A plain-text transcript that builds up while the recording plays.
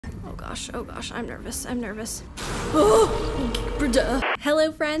Oh gosh, I'm nervous, I'm nervous. Oh,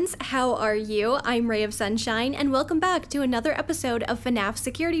 hello friends, how are you? I'm Ray of Sunshine, and welcome back to another episode of FNAF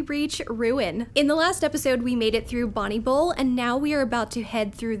Security Breach Ruin. In the last episode, we made it through Bonnie Bowl, and now we are about to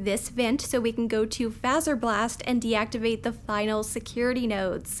head through this vent so we can go to Fazer Blast and deactivate the final security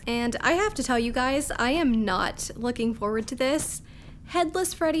nodes. And I have to tell you guys, I am not looking forward to this.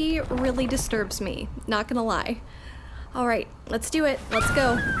 Headless Freddy really disturbs me, not gonna lie. Alright, let's do it. Let's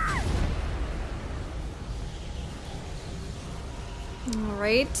go.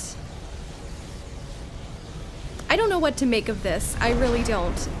 Alright. I don't know what to make of this. I really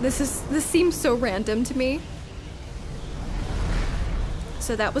don't. This seems so random to me.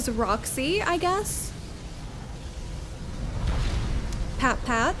 So that was Roxy, I guess?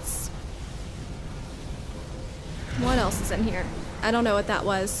 Pats. What else is in here? I don't know what that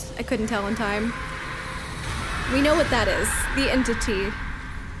was. I couldn't tell in time. We know what that is. The entity.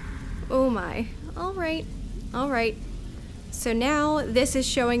 Oh my. Alright. Alright. So now this is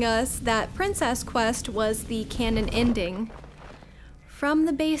showing us that Princess Quest was the canon ending from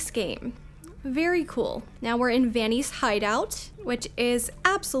the base game. Very cool. Now we're in Vanny's hideout, which is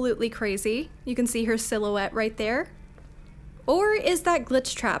absolutely crazy. You can see her silhouette right there. Or is that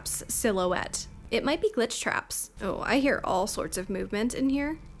Glitch Trap's silhouette? It might be Glitch Trap's. Oh, I hear all sorts of movement in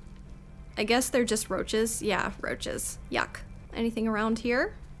here. I guess they're just roaches. Yeah, roaches. Yuck. Anything around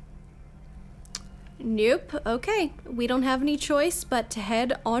here? Nope. Okay. We don't have any choice but to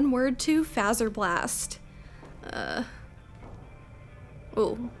head onward to Fazer Blast.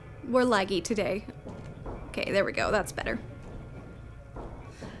 Oh, we're laggy today. Okay, there we go. That's better.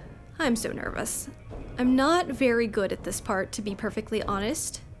 I'm so nervous. I'm not very good at this part, to be perfectly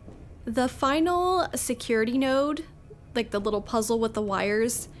honest. The final security node, like the little puzzle with the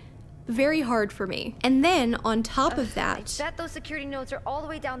wires, very hard for me. And then on top of that, I bet those security nodes are all the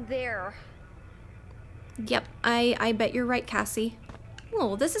way down there. Yep, I bet you're right, Cassie.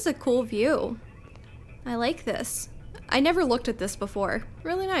 Oh, this is a cool view. I like this. I never looked at this before.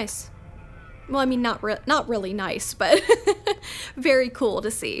 Really nice. Well, I mean, not really nice, but very cool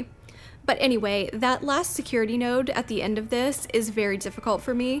to see. But anyway, that last security node at the end of this is very difficult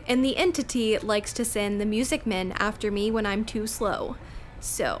for me, and the entity likes to send the music men after me when I'm too slow.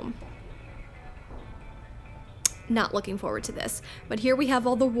 So, not looking forward to this. But here we have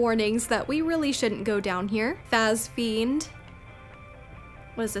all the warnings that we really shouldn't go down here. Faz Fiend.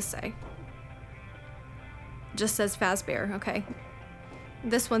 What does this say? Just says Faz Bear, okay.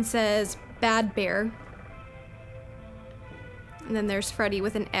 This one says Bad Bear. And then there's Freddy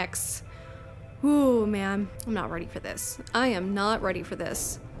with an X. Ooh, man, I'm not ready for this. I am not ready for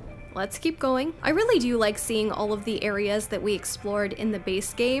this. Let's keep going. I really do like seeing all of the areas that we explored in the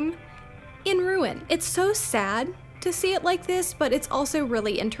base game in Ruin. It's so sad to see it like this, but it's also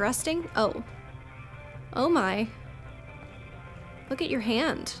really interesting. Oh. Oh my. Look at your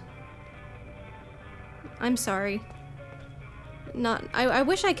hand. I'm sorry. I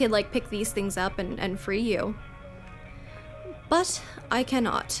wish I could like pick these things up and free you. But I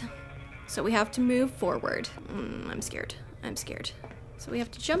cannot. So we have to move forward. I'm scared. I'm scared. So we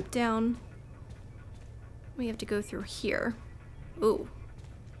have to jump down. We have to go through here. Ooh.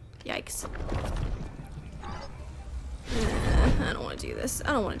 Yikes. I don't want to do this.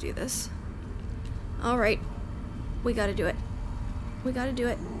 I don't want to do this. Alright. We gotta do it. We gotta do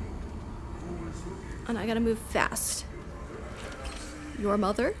it. And I gotta move fast. Your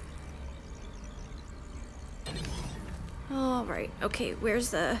mother? Alright. Okay,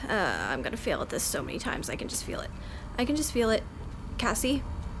 where's the... I'm gonna fail at this so many times. I can just feel it. I can just feel it. Cassie?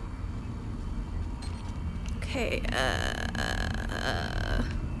 Okay,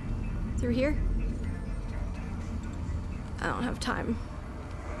 through here? I don't have time.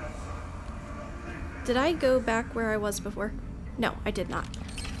 Did I go back where I was before? No, I did not.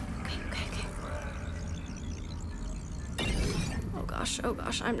 Okay. Oh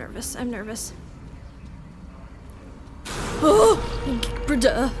gosh, I'm nervous, I'm nervous. Oh!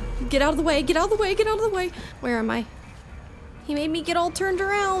 Get out of the way, get out of the way, get out of the way! Where am I? He made me get all turned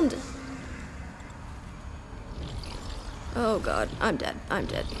around! Oh god, I'm dead. I'm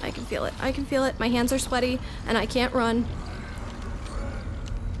dead. I can feel it. I can feel it. My hands are sweaty, and I can't run.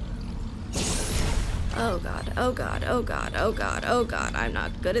 Oh god, oh god, oh god, oh god, oh god. I'm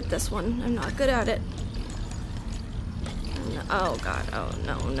not good at this one. I'm not good at it. No, oh god, oh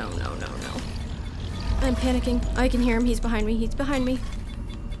no, no, no, no, no. I'm panicking. I can hear him. He's behind me. He's behind me.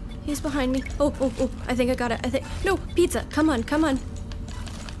 He's behind me. Oh, oh, oh. I think I got it. I think. No, pizza. Come on, come on.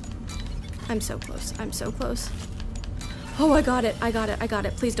 I'm so close. I'm so close. Oh, I got it. I got it. I got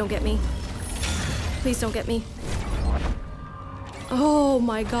it. Please don't get me. Please don't get me. Oh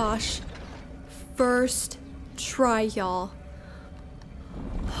my gosh. First try, y'all.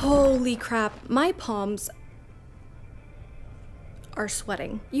 Holy crap. My palms are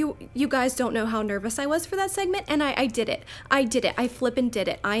sweating. You guys don't know how nervous I was for that segment, and I did it. I did it. I flippin' did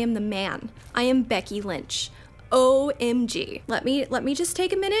it. I am the man. I am Becky Lynch. OMG. Let me just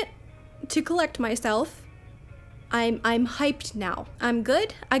take a minute to collect myself. I'm hyped now. I'm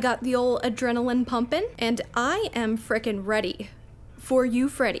good. I got the old adrenaline pumping, and I am frickin' ready for you,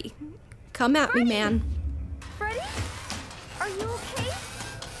 Freddy. Come at me, man. Freddy? Are you okay?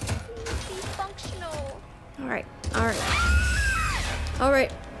 You need to be functional. All right. All right. All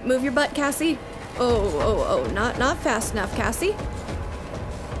right, move your butt, Cassie. Oh, not fast enough, Cassie.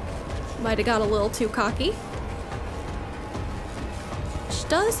 Might have got a little too cocky. Which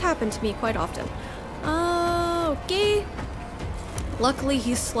does happen to me quite often. Okay. Luckily,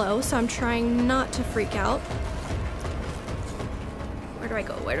 he's slow, so I'm trying not to freak out. Where do I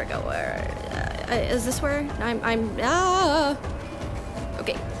go? Where do I go? Where? Is this where?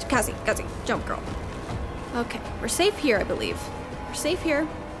 Okay, Cassie, jump, girl. Okay, we're safe here, I believe. We're safe here.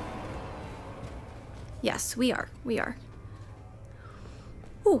 Yes, we are.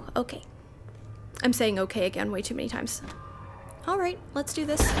 Ooh, okay. I'm saying okay again way too many times. All right, let's do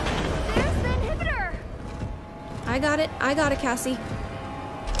this. There's the inhibitor! I got it, Cassie.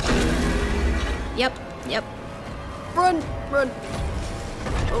 Yep. Run!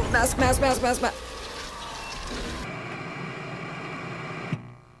 Oh, mask.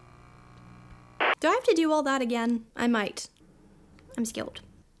 Do I have to do all that again? I might. I'm skilled.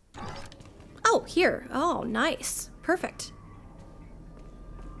 Oh, here. Oh, nice. Perfect.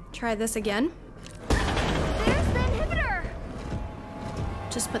 Try this again. There's the inhibitor!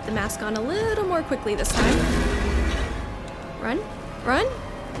 Just put the mask on a little more quickly this time. Run.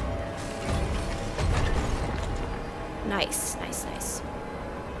 Nice.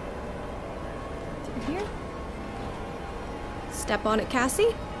 Through here. Step on it,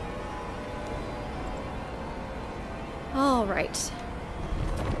 Cassie. All right.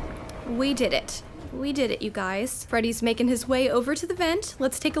 We did it, you guys. Freddy's making his way over to the vent.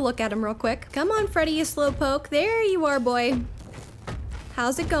 Let's take a look at him real quick. Come on, Freddy, you slowpoke. There you are, boy.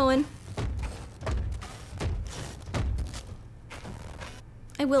 How's it going?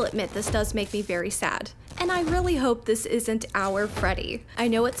 I will admit, this does make me very sad. And I really hope this isn't our Freddy. I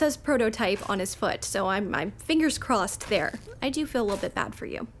know it says prototype on his foot, so I'm fingers crossed there. I do feel a little bit bad for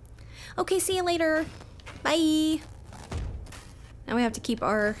you. Okay, see you later. Bye. Now we have to keep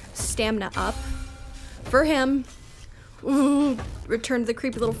our stamina up. For him. Ooh, return to the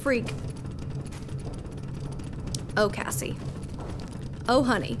creepy little freak. Oh, Cassie. Oh,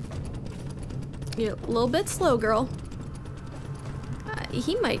 honey. You're a little bit slow, girl.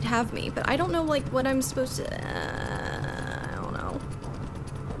 He might have me, but I don't know, like, what I'm supposed to... I don't know.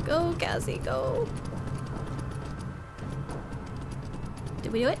 Go, Cassie, go.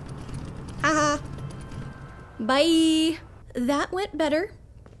 Did we do it? Haha. Bye. That went better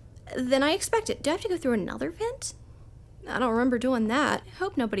than I expected. Do I have to go through another vent? I don't remember doing that. I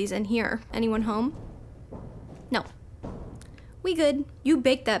hope nobody's in here. Anyone home? No. We good. You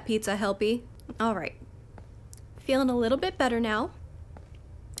baked that pizza, Helpy. All right. Feeling a little bit better now.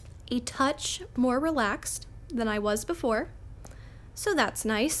 A touch more relaxed than I was before. So that's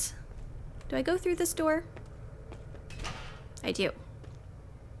nice. Do I go through this door? I do.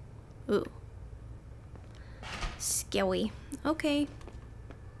 Ooh. Scary. Okay.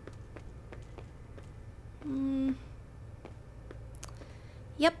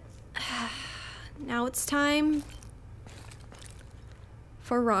 Yep. Now it's time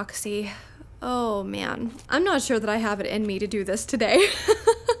for Roxy. Oh man. I'm not sure that I have it in me to do this today.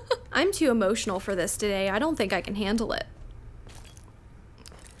 I'm too emotional for this today. I don't think I can handle it.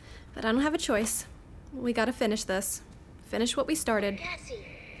 But I don't have a choice. We gotta finish this. Finish what we started. Cassie,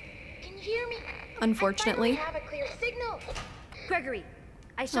 can you hear me? Unfortunately. I finally have a clear signal. Gregory,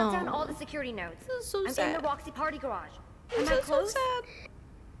 I shut down all the security nodes. This is so I'm sad. in the Roxy party garage. This Am I is close? so sad.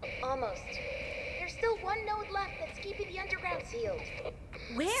 Almost. There's still one node left that's keeping the underground sealed.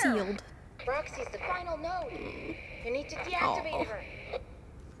 Where? Sealed. Roxy's the final node. You need to deactivate her.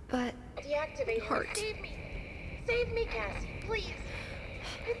 But Deactivate her. Heart. Save me. Save me, Cassie, please.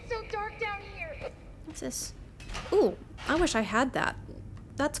 It's so dark down here. What's this? Ooh, I wish I had that.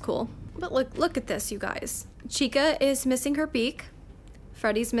 That's cool. But look at this, you guys. Chica is missing her beak.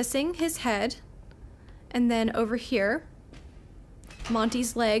 Freddy's missing his head. And then over here,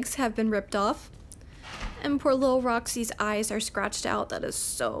 Monty's legs have been ripped off. And poor little Roxy's eyes are scratched out. That is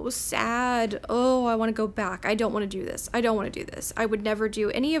so sad. Oh, I want to go back. I don't want to do this. I don't want to do this. I would never do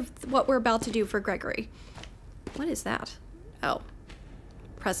any of what we're about to do for Gregory. What is that? Oh,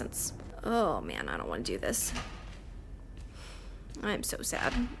 presents. Oh man, I don't want to do this. I'm so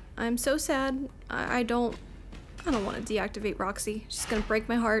sad. I'm so sad. I don't want to deactivate Roxy. She's gonna break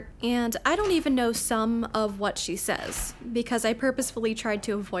my heart. And I don't even know some of what she says because I purposefully tried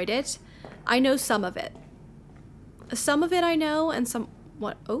to avoid it. I know some of it. Some of it I know, and some,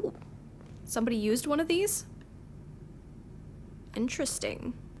 what? Oh, somebody used one of these?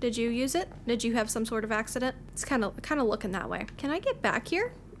 Interesting. Did you use it? Did you have some sort of accident? It's kind of looking that way. Can I get back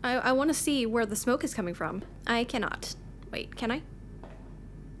here? I want to see where the smoke is coming from. I cannot. Wait, can I?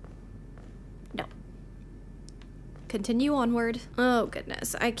 No. Continue onward. Oh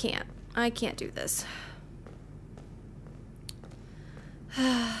goodness, I can't. I can't do this.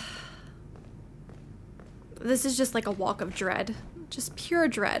 This is just like a walk of dread. Just pure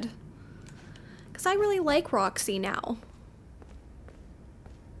dread. Because I really like Roxy now.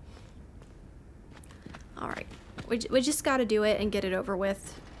 Alright. We just gotta do it and get it over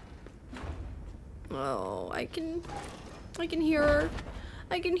with. Oh, I can hear her.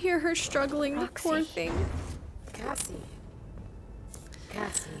 I can hear her struggling, the poor thing. Cassie.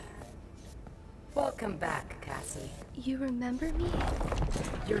 Cassie. Welcome back, Cassie. You remember me?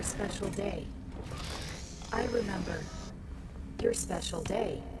 Your special day. I remember. Your special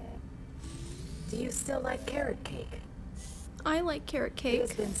day. Do you still like carrot cake? I like carrot cake. It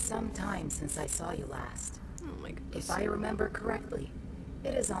has been some time since I saw you last. Oh my goodness. If I remember correctly,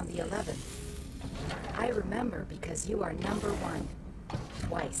 it is on the 11th. I remember because you are #1.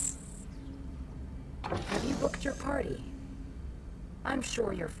 Twice. Have you booked your party? I'm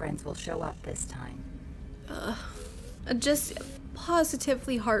sure your friends will show up this time. Just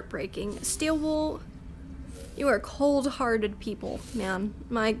positively heartbreaking. Steelwool, you are cold-hearted people, man.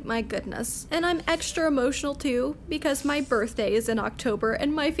 My goodness. And I'm extra emotional too, because my birthday is in October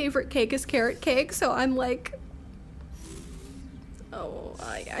and my favorite cake is carrot cake, so I'm like... Oh,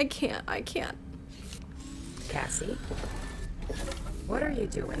 I can't. Cassie? What are you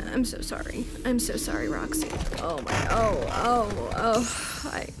doing? I'm so sorry. I'm so sorry, Roxy. Oh my,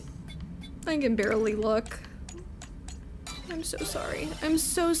 I can barely look. I'm so sorry. I'm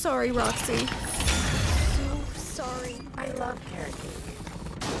so sorry, Roxy. So sorry. I love carrot cake.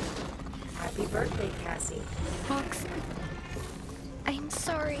 Happy birthday, Cassie. Roxy. I'm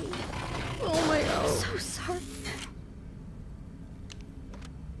sorry. Oh my god. I'm so sorry.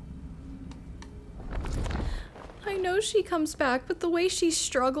 I know she comes back, but the way she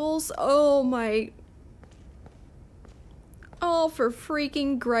struggles, oh my... Oh, for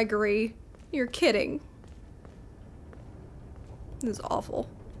freaking Gregory. You're kidding. This is awful.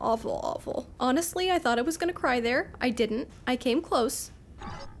 Awful, awful. Honestly, I thought I was gonna cry there. I didn't. I came close.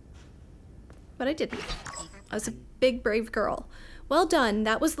 But I didn't. I was a big, brave girl. Well done.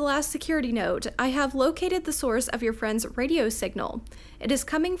 That was the last security node. I have located the source of your friend's radio signal. It is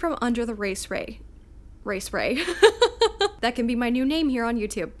coming from under the raceway. Raceway. That can be my new name here on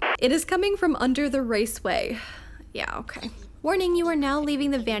YouTube. It is coming from under the raceway. Yeah, okay. Warning, you are now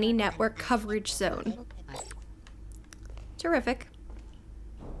leaving the Vanny network coverage zone. Terrific.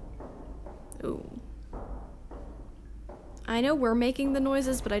 Ooh. I know we're making the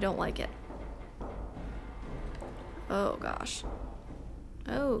noises, but I don't like it. Oh gosh.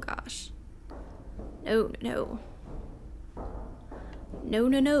 Oh gosh. No, no. No,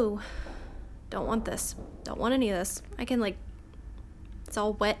 no, no. Don't want this. Don't want any of this. I can like... It's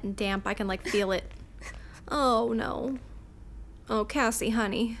all wet and damp. I can like feel it. Oh no. Oh, Cassie,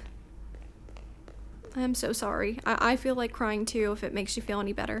 honey. I'm so sorry. I feel like crying too if it makes you feel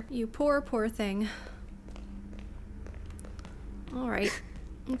any better. You poor, poor thing. Alright.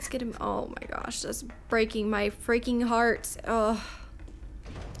 Let's get him. Oh my gosh. That's breaking my freaking heart. Oh.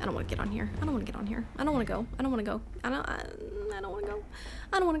 I don't want to get on here. I don't want to get on here. I don't want to go. I don't want to go. I don't want to go.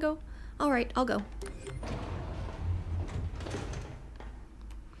 I don't want to go. Alright, I'll go.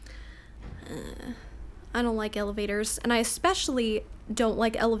 I don't like elevators, and I especially don't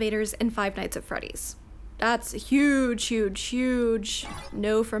like elevators in Five Nights at Freddy's. That's a huge, huge, huge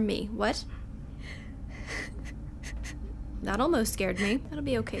no from me. What? That almost scared me. That'll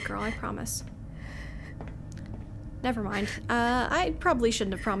be okay, girl, I promise. Never mind. I probably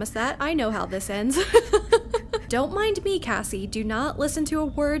shouldn't have promised that. I know how this ends. Don't mind me, Cassie. Do not listen to a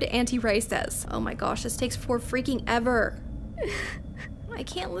word Auntie Ray says. Oh my gosh, this takes for freaking ever. I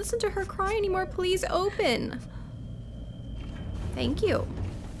can't listen to her cry anymore. Please open. Thank you.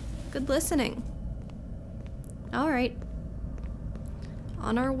 Good listening. All right.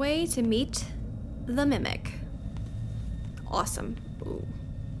 On our way to meet the Mimic. Awesome. Ooh.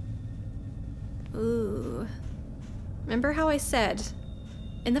 Ooh. Remember how I said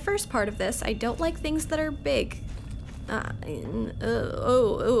in the first part of this, I don't like things that are big.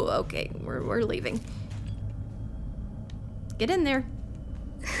 Okay. We're leaving. Get in there.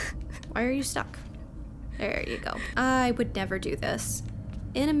 Why are you stuck? There you go. I would never do this.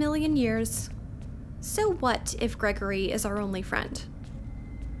 In a million years. So what if Gregory is our only friend?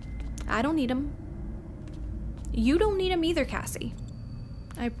 I don't need him. You don't need him either, Cassie.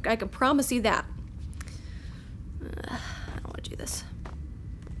 I can promise you that. I don't want to do this.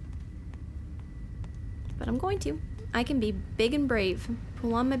 But I'm going to. I can be big and brave.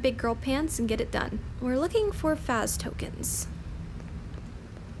 Pull on my big girl pants and get it done. We're looking for Faz tokens.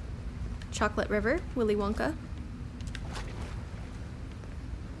 Chocolate River, Willy Wonka.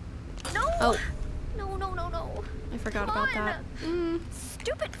 No! Oh. No. I forgot Come about that.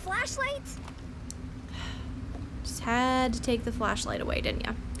 Stupid flashlights! Just had to take the flashlight away, didn't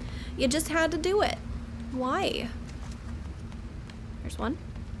you? You just had to do it. Why? There's one.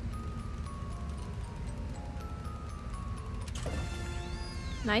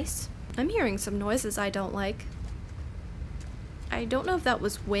 Nice. I'm hearing some noises I don't like. I don't know if that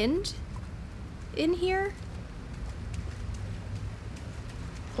was wind in here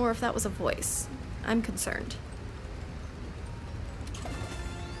or if that was a voice. I'm concerned.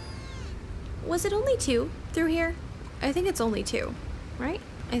 Was it only 2 through here? I think it's only 2, right?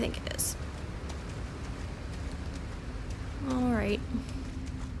 I think it is. All right.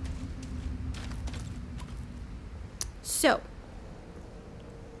 So,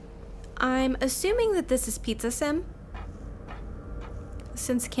 I'm assuming that this is Pizza Sim,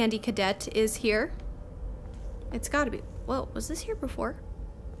 since Candy Cadet is here. It's gotta be. Whoa, was this here before?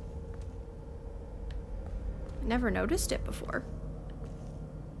 I never noticed it before.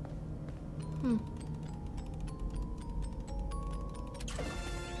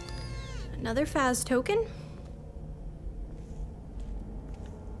 Another Faz token?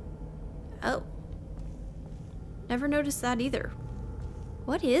 Oh. Never noticed that either.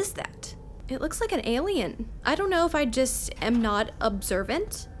 What is that? It looks like an alien. I don't know if I just am not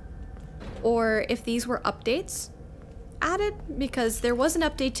observant or if these were updates added, because there was an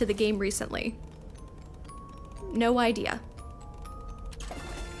update to the game recently. No idea.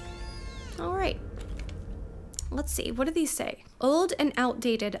 All right. Let's see. What do these say? Old and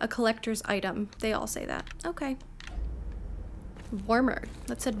outdated, a collector's item. They all say that. Okay. Warmer.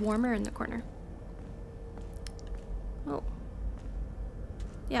 That said warmer in the corner. Oh.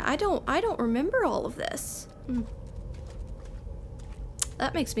 Yeah, I don't remember all of this.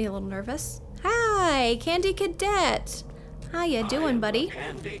 That makes me a little nervous. Hi, Candy Cadet. How you doing, buddy?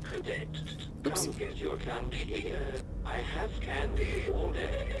 Candy Cadet. Oops. Come get your candy here. I have candy all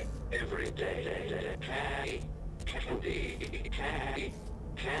day, every day. Candy.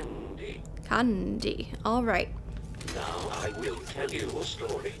 Candy. All right. Now I will tell you a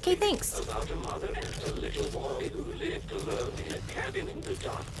story. Okay, thanks. About a mother and a little boy who lived alone in a cabin in the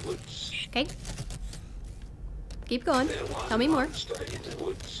dark woods. Okay. Keep going. There was Tell me a more. monster in the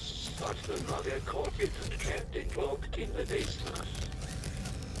woods, but the mother caught it and kept it locked in the basement.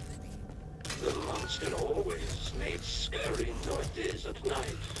 The monster always made scary noises at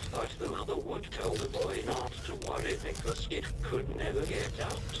night, but the mother would tell the boy not to worry because it could never get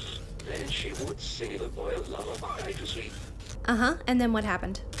out. Then she would sing the boy a lullaby to sleep. Uh-huh, and then what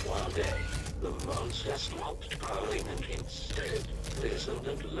happened? One day, the monster stopped growling and instead listened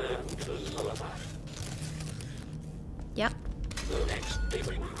and learned the lullaby. Yep. The next day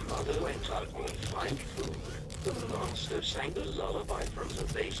when mother went out to find food, the monster sang the lullaby from the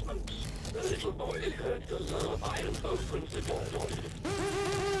basement. The little boy heard the lullaby and opened the door.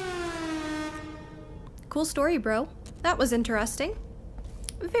 Cool story, bro. That was interesting.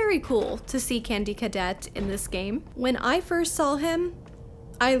 Very cool to see Candy Cadet in this game. When I first saw him,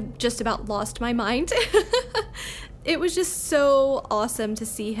 I just about lost my mind. It was just so awesome to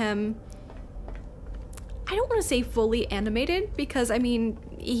see him. I don't want to say fully animated because, I mean,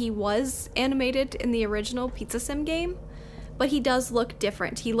 he was animated in the original Pizza Sim game, but he does look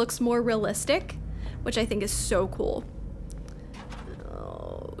different. He looks more realistic, which I think is so cool.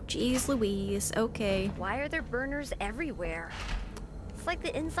 Oh, geez Louise. Okay. Why are there burners everywhere? It's like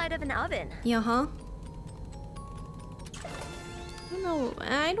the inside of an oven. Yeah, huh? I don't know.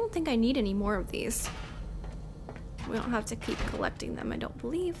 I don't think I need any more of these. We don't have to keep collecting them, I don't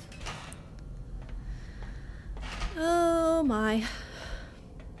believe. Oh my.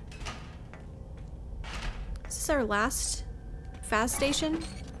 Is this our last Faz station?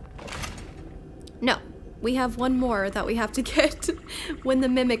 No. We have one more that we have to get when the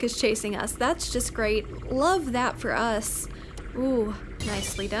Mimic is chasing us. That's just great. Love that for us. Ooh,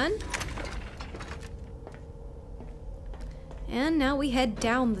 nicely done. And now we head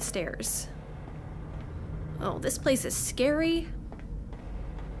down the stairs. Oh, this place is scary.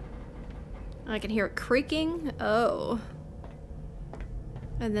 I can hear it creaking. Oh.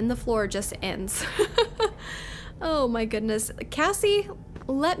 And then the floor just ends. Oh my goodness. Cassie,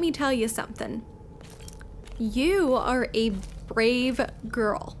 let me tell you something. You are a brave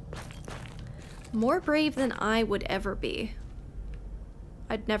girl. More brave than I would ever be.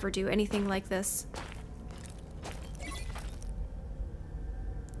 I'd never do anything like this.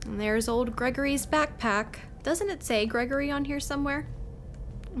 And there's old Gregory's backpack. Doesn't it say Gregory on here somewhere?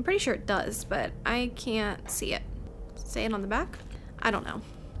 I'm pretty sure it does, but I can't see it. Say it on the back? I don't know.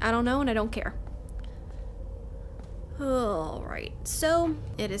 I don't know and I don't care. Alright, so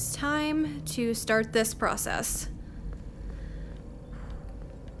it is time to start this process.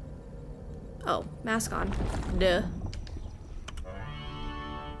 Oh, mask on. Duh.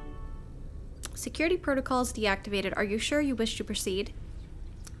 Security protocols deactivated. Are you sure you wish to proceed?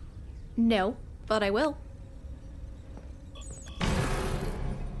 No, but I will.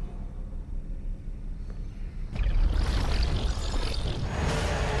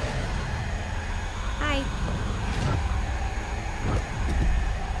 Hi.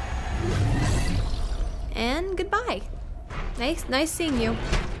 And goodbye. Nice seeing you.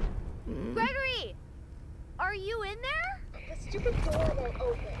 Gregory! Are you in there? The stupid door won't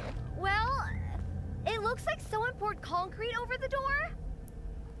open. Well, it looks like someone poured concrete over the door.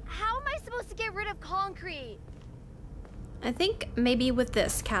 How am I supposed to get rid of concrete? I think maybe with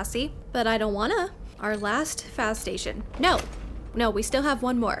this, Cassie, but I don't wanna. Our last fast station. No, we still have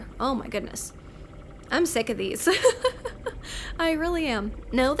one more. Oh my goodness. I'm sick of these. I really am.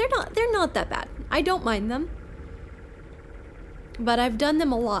 No, they're not that bad. I don't mind them. But I've done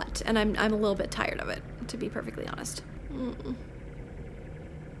them a lot, and I'm a little bit tired of it, to be perfectly honest.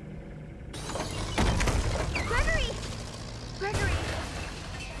 Gregory,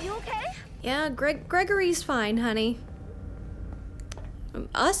 you okay? Yeah, Gregory's fine, honey.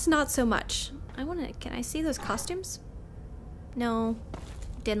 Us, not so much. Can I see those costumes? No,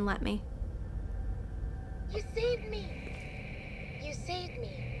 didn't let me. You saved me. You saved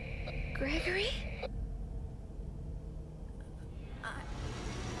me. Gregory?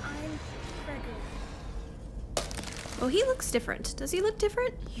 I'm Gregory. Oh, he looks different. Does he look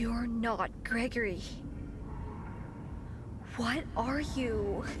different? You're not Gregory. What are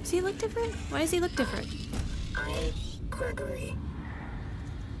you? Does he look different? Why does he look different? I'm Gregory.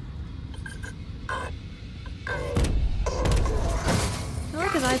 I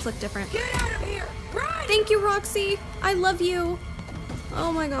like his eyes look different. Get out of here! Run! Thank you, Roxy. I love you.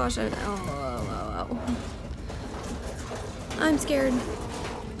 Oh my gosh. Oh. I'm scared.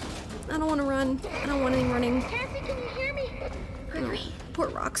 I don't want to run. I don't want any running. Cassie, can you hear me? Gregory, Poor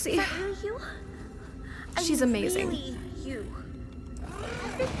Roxy. are you? She's amazing. Really you.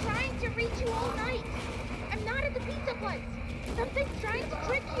 I've been trying to reach you all night. I'm not at the pizza place. Something's trying to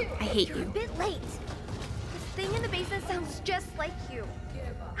trick you. I hate You're a you. bit late. This thing in the basement sounds just like you.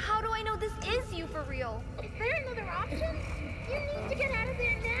 How do I know this is you for real? Is there another option? You need to get out of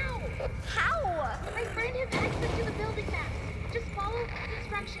there now. How? My friend has access to the building map. Just follow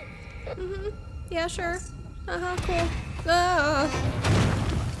instructions. Yeah, sure. Cool.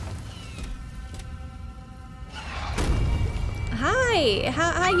 Hi.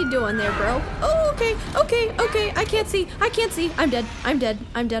 How you doing there, bro? Oh, okay. I can't see. I'm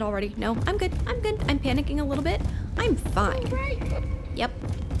dead already. No, I'm good. I'm panicking a little bit. I'm fine. Right. Yep.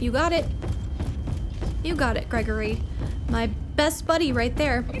 You got it, Gregory. My best buddy right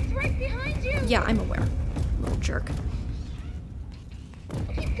there. It's right behind you. Yeah, I'm aware. Little jerk.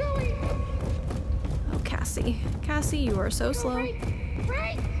 Keep going. Oh, Cassie. Cassie, you are so slow.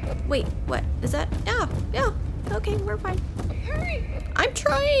 Right. Wait, what? Is that? Yeah. Okay, we're fine. Hurry. I'm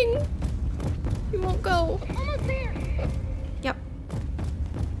trying. You won't go. Almost there. Yep.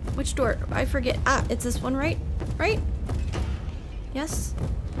 Which door? I forget. It's this one, right? Right? Yes?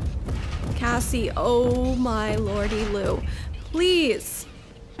 Cassie, oh my lordy Lou. Please.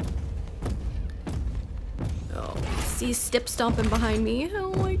 Oh, see Stip stomping behind me. I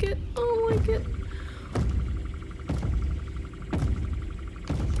don't like it.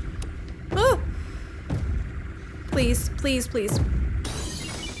 Oh! Please.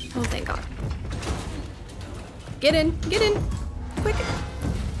 Oh, thank God. Get in. Quick.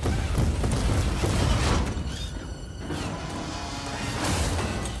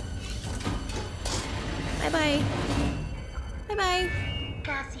 Bye-bye.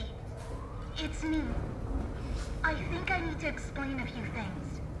 Cassie, it's me. I think I need to explain a few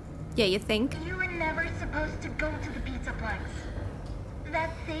things. Yeah, you think? You were never supposed to go to the Pizzaplex.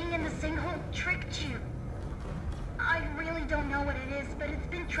 That thing in the sinkhole tricked you. I really don't know what it is, but it's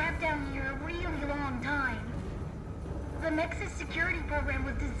been trapped down here a really long time. The Nexus security program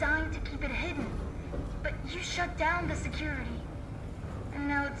was designed to keep it hidden, but you shut down the security, and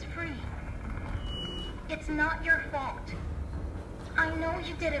now it's free. It's not your fault. I know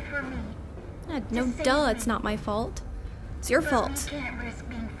you did it for me. No, duh, it's not my fault. It's your fault. You can't risk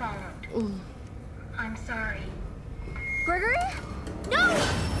being followed. I'm sorry. Gregory? No!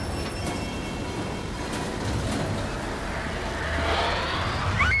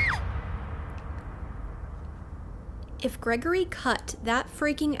 If Gregory cut that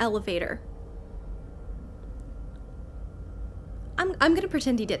freaking elevator, I'm gonna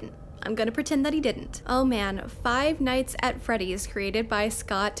pretend he didn't. I'm gonna pretend that he didn't. Oh man, Five Nights at Freddy's, created by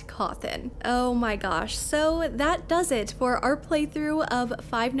Scott Cawthon. Oh my gosh, so that does it for our playthrough of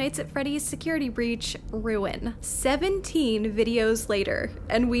Five Nights at Freddy's Security Breach Ruin. 17 videos later,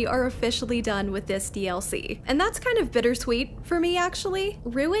 and we are officially done with this DLC. And that's kind of bittersweet for me, actually.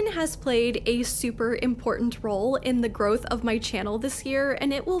 Ruin has played a super important role in the growth of my channel this year,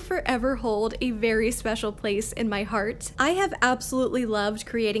 and it will forever hold a very special place in my heart. I have absolutely loved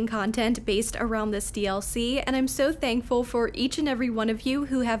creating content based around this DLC, and I'm so thankful for each and every one of you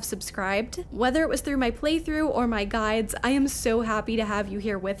who have subscribed. Whether it was through my playthrough or my guides, I am so happy to have you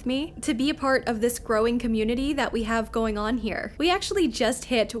here with me, to be a part of this growing community that we have going on here. We actually just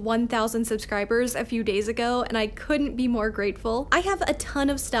hit 1,000 subscribers a few days ago, and I couldn't be more grateful. I have a ton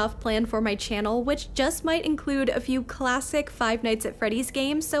of stuff planned for my channel, which just might include a few classic Five Nights at Freddy's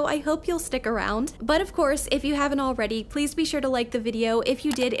games, so I hope you'll stick around. But of course, if you haven't already, please be sure to like the video if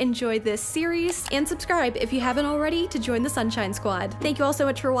you did enjoy this series, and subscribe if you haven't already to join the Sunshine Squad. Thank you all so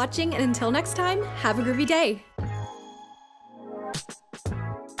much for watching, and until next time, have a groovy day!